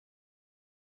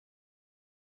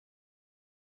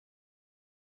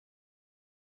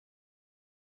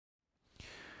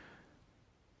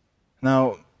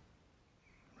Now,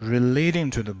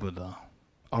 relating to the Buddha,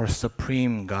 our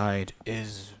supreme guide,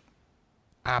 is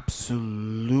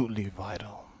absolutely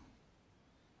vital.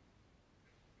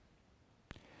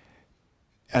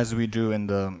 As we do in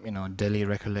the daily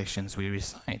recollections we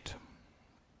recite.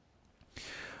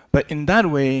 But in that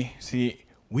way, see,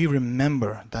 we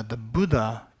remember that the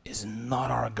Buddha is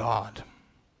not our God,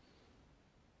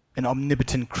 an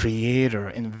omnipotent creator,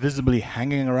 invisibly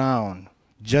hanging around,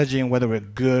 judging whether we're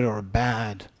good or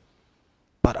bad,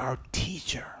 but our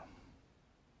teacher.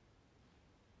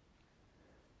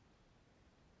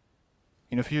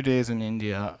 In a few days in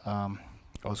India, I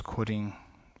was quoting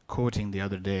the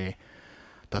other day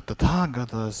that the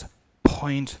Tathagatas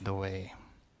point the way.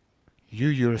 You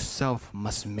yourself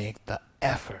must make the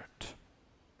effort.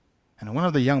 And one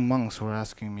of the young monks were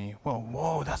asking me,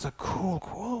 whoa, that's a cool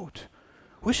quote.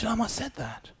 Which Lama said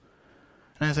that?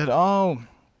 And I said, oh,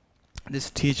 this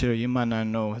teacher, you might not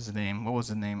know his name. What was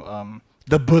his name?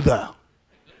 The Buddha.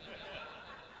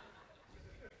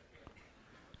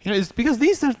 It's because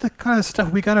these are the kind of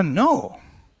stuff we gotta know.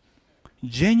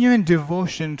 Genuine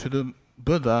devotion to the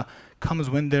Buddha comes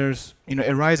when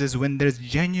arises when there's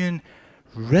genuine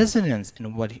resonance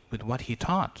with what he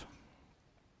taught.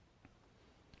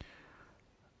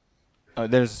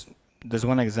 There's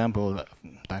one example of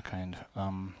that kind.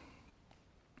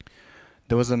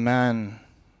 There was a man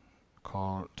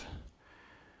called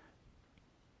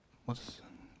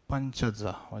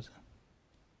Panchaza, was it?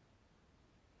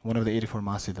 One of the 84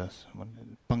 Mahasiddhas.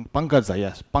 Pankadza,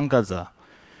 yes, Pankadza.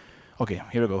 Okay,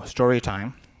 here we go. Story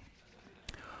time.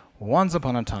 Once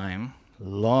upon a time,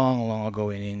 long, long ago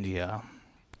in India,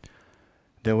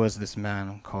 there was this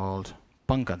man called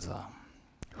Pankadza,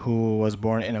 who was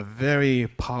born in a very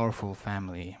powerful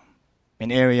family,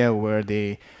 an area where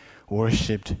they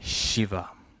worshipped Shiva,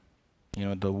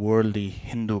 the worldly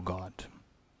Hindu god.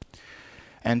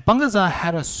 And Pankadza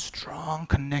had a strong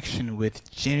connection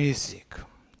with Jenisik,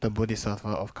 the Bodhisattva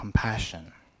of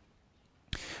compassion,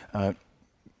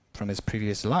 from his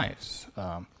previous lives.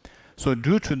 So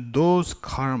due to those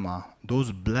karma,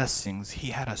 those blessings, he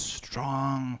had a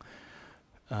strong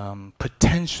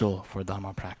potential for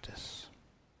Dharma practice.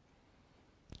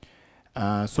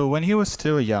 So when he was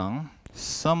still young,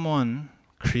 someone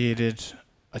created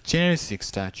a Jenisik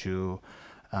statue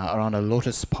around a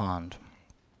lotus pond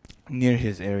near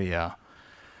his area.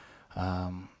 I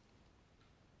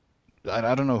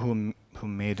don't know who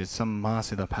made it, some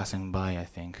Mahasiddha passing by, I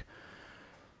think.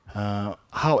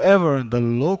 However, the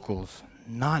locals,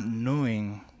 not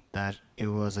knowing that it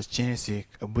was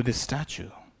a Buddhist statue,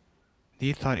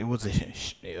 they thought it was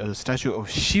a statue of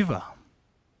Shiva.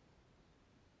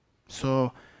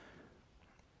 So,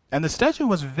 and the statue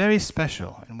was very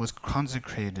special and was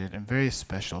consecrated and very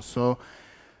special. So,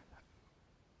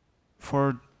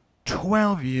 for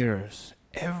 12 years,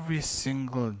 every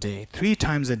single day, 3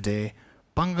 times a day,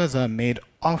 Pankadza made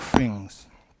offerings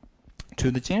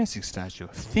to the Jenisik statue,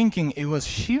 thinking it was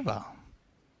Shiva.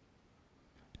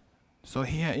 So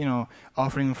he had,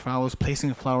 offering flowers,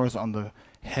 placing flowers on the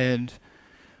head,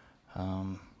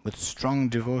 with strong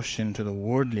devotion to the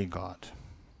worldly god.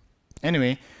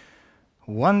 Anyway,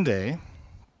 one day,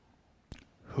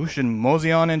 who should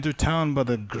mosey on into town but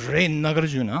the great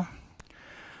Nagarjuna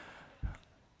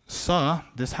saw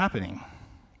this happening.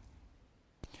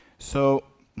 So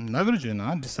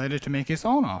Nagarjuna decided to make his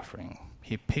own offering.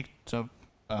 He picked up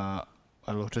a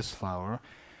lotus flower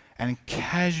and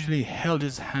casually held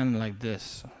his hand like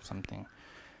this or something.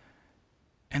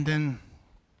 And then,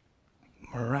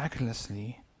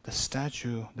 miraculously, the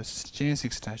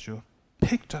Jenisik statue,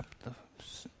 picked up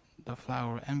the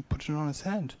flower and put it on his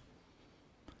head.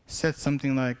 Said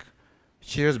something like,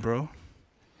 "Cheers, bro.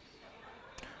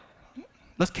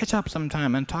 Let's catch up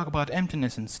sometime and talk about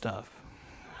emptiness and stuff."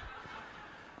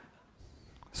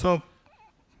 So,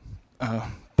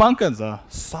 Pankadza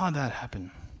saw that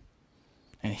happen.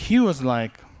 And he was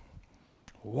like,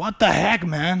 "What the heck,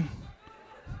 man?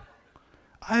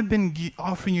 I've been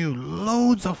offering you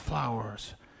loads of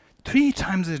flowers 3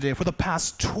 times a day for the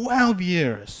past 12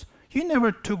 years. You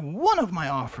never took one of my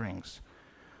offerings.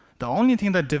 The only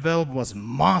thing that developed was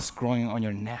moss growing on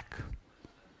your neck.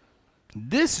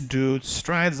 This dude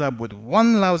strides up with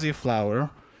one lousy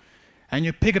flower, and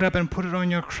you pick it up and put it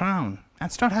on your crown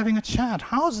and start having a chat.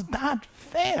 How's that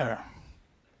fair?"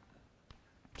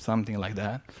 Something like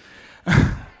that.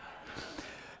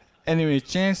 Anyway,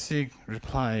 Jenisik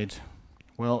replied,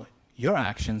 "Well, your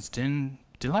actions didn't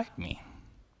delight me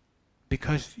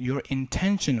because your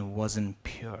intention wasn't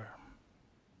pure."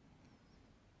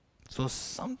 So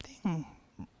something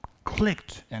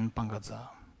clicked in Pankadza.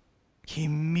 He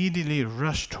immediately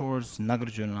rushed towards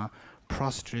Nagarjuna,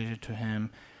 prostrated to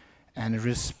him, and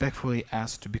respectfully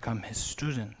asked to become his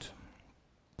student.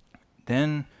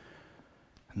 Then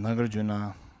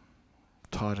Nagarjuna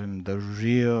taught him the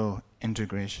real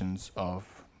integrations of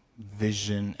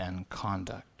vision and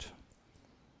conduct.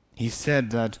 He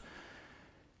said that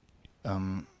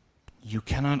you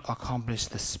cannot accomplish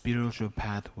the spiritual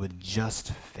path with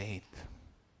just faith.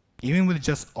 Even with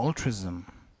just altruism,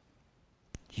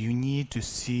 you need to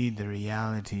see the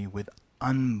reality with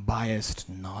unbiased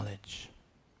knowledge.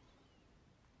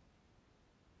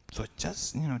 So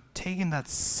just, taking that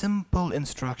simple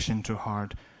instruction to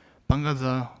heart,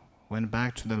 Pangaza went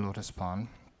back to the lotus pond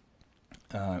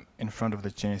in front of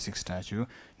the Genesis statue,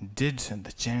 did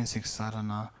the Genesis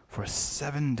sadhana for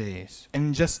 7 days.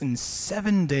 And just in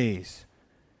 7 days,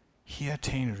 he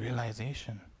attained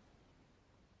realization.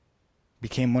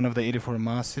 Became one of the 84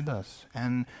 Mahasiddhas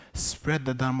and spread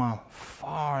the Dharma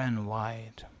far and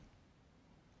wide.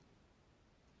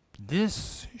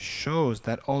 This shows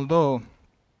that although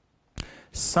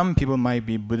some people might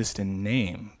be Buddhist in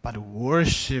name, but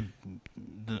worship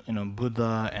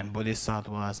Buddha and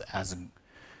Bodhisattvas as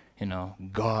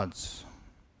gods,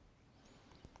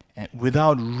 and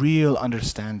without real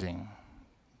understanding.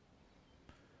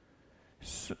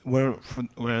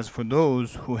 Whereas for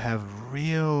those who have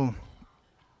real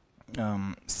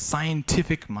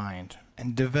scientific mind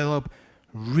and develop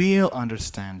real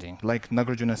understanding, like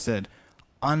Nagarjuna said,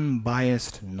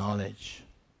 unbiased knowledge,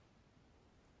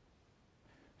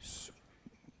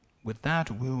 with that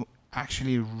we'll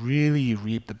actually really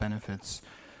reap the benefits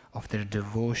of their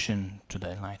devotion to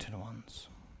the enlightened ones.